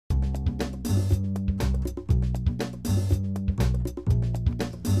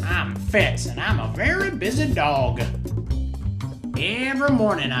I'm Fitz, and I'm a very busy dog. Every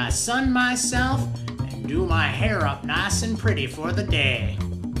morning I sun myself and do my hair up nice and pretty for the day.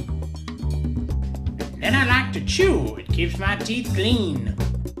 Then I like to chew, it keeps my teeth clean.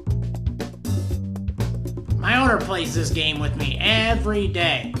 My owner plays this game with me every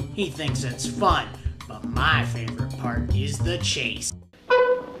day. He thinks it's fun, but my favorite part is the chase.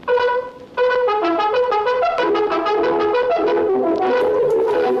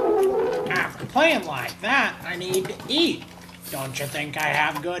 After playing like that, I need to eat. Don't you think I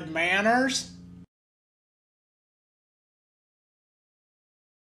have good manners?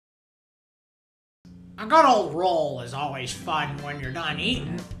 A good old roll is always fun when you're done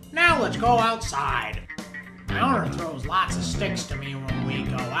eating. Now let's go outside. My owner throws lots of sticks to me when we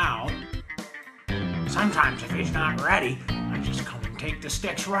go out. Sometimes if he's not ready, I just come and take the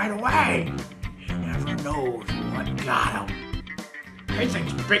sticks right away. He never knows what got him. He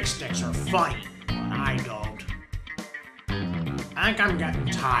thinks big sticks are funny, but I don't. I think I'm getting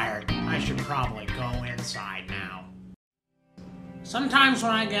tired. I should probably go inside now. Sometimes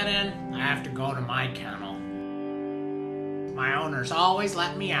when I get in, I have to go to my kennel. My owners always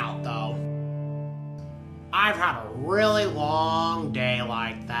let me out, though. I've had a really long day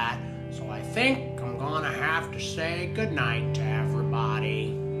like that, so I think I'm gonna have to say goodnight to everybody.